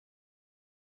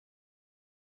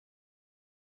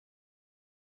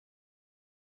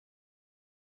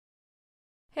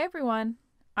Hey everyone,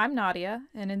 I'm Nadia,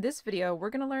 and in this video we're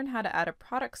going to learn how to add a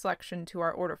product selection to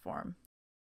our order form.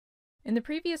 In the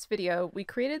previous video, we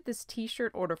created this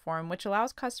t-shirt order form which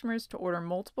allows customers to order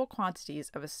multiple quantities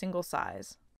of a single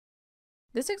size.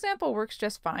 This example works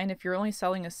just fine if you're only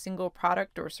selling a single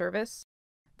product or service,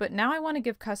 but now I want to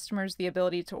give customers the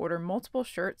ability to order multiple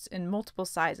shirts in multiple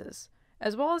sizes,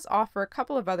 as well as offer a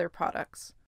couple of other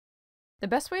products. The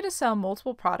best way to sell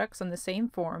multiple products on the same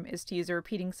form is to use a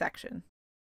repeating section.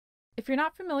 If you're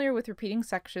not familiar with repeating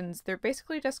sections, they're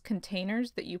basically just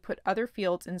containers that you put other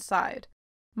fields inside,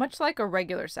 much like a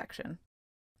regular section.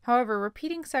 However,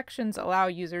 repeating sections allow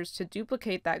users to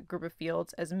duplicate that group of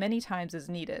fields as many times as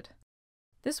needed.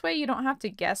 This way you don't have to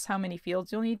guess how many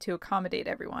fields you'll need to accommodate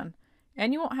everyone,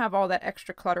 and you won't have all that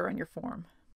extra clutter on your form.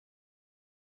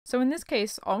 So in this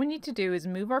case, all we need to do is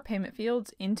move our payment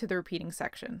fields into the repeating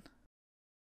section.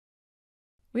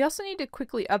 We also need to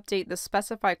quickly update the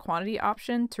specify quantity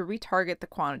option to retarget the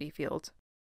quantity field.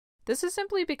 This is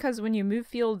simply because when you move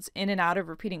fields in and out of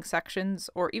repeating sections,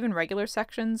 or even regular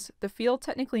sections, the field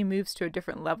technically moves to a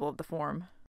different level of the form.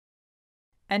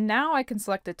 And now I can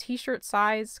select a t-shirt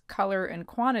size, color, and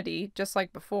quantity, just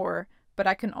like before, but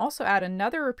I can also add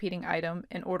another repeating item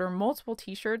and order multiple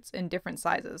t-shirts in different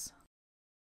sizes.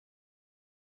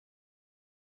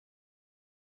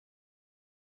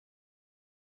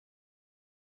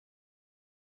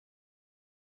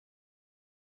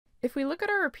 If we look at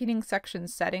our repeating section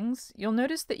settings, you'll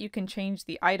notice that you can change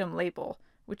the item label,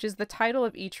 which is the title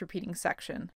of each repeating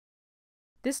section.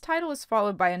 This title is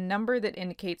followed by a number that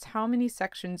indicates how many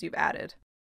sections you've added.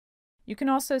 You can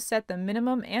also set the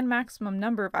minimum and maximum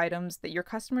number of items that your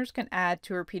customers can add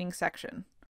to a repeating section.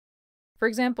 For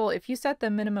example, if you set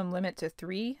the minimum limit to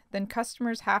 3, then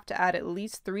customers have to add at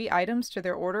least 3 items to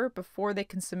their order before they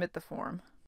can submit the form.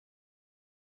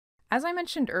 As I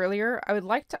mentioned earlier, I would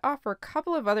like to offer a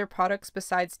couple of other products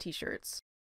besides t-shirts.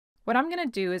 What I'm going to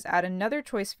do is add another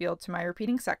choice field to my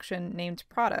repeating section named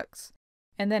Products,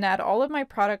 and then add all of my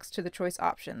products to the choice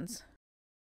options.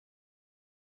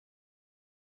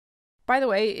 By the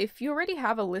way, if you already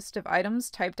have a list of items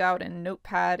typed out in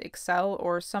Notepad, Excel,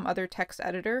 or some other text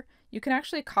editor, you can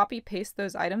actually copy-paste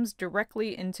those items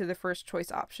directly into the first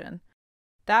choice option.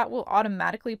 That will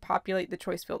automatically populate the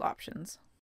choice field options.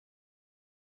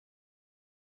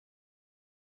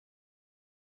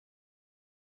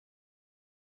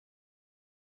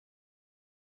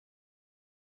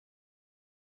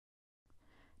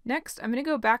 Next, I'm going to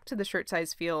go back to the shirt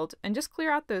size field and just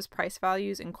clear out those price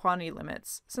values and quantity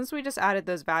limits, since we just added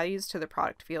those values to the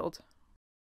product field.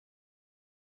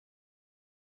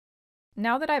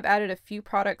 Now that I've added a few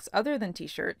products other than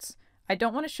t-shirts, I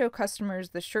don't want to show customers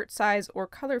the shirt size or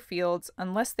color fields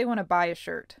unless they want to buy a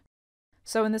shirt.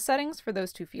 So in the settings for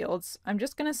those two fields, I'm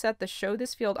just going to set the Show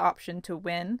This Field option to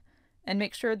When, and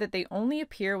make sure that they only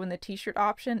appear when the t-shirt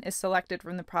option is selected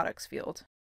from the Products field.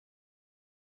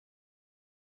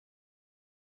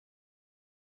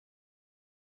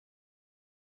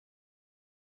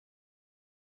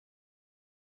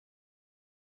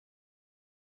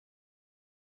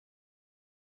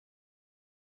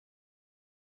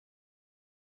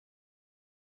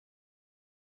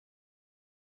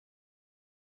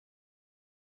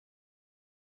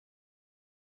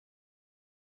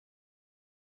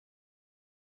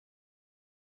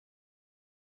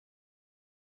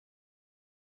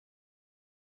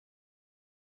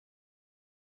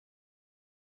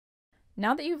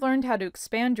 Now that you've learned how to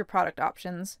expand your product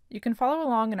options, you can follow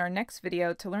along in our next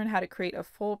video to learn how to create a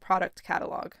full product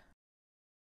catalog.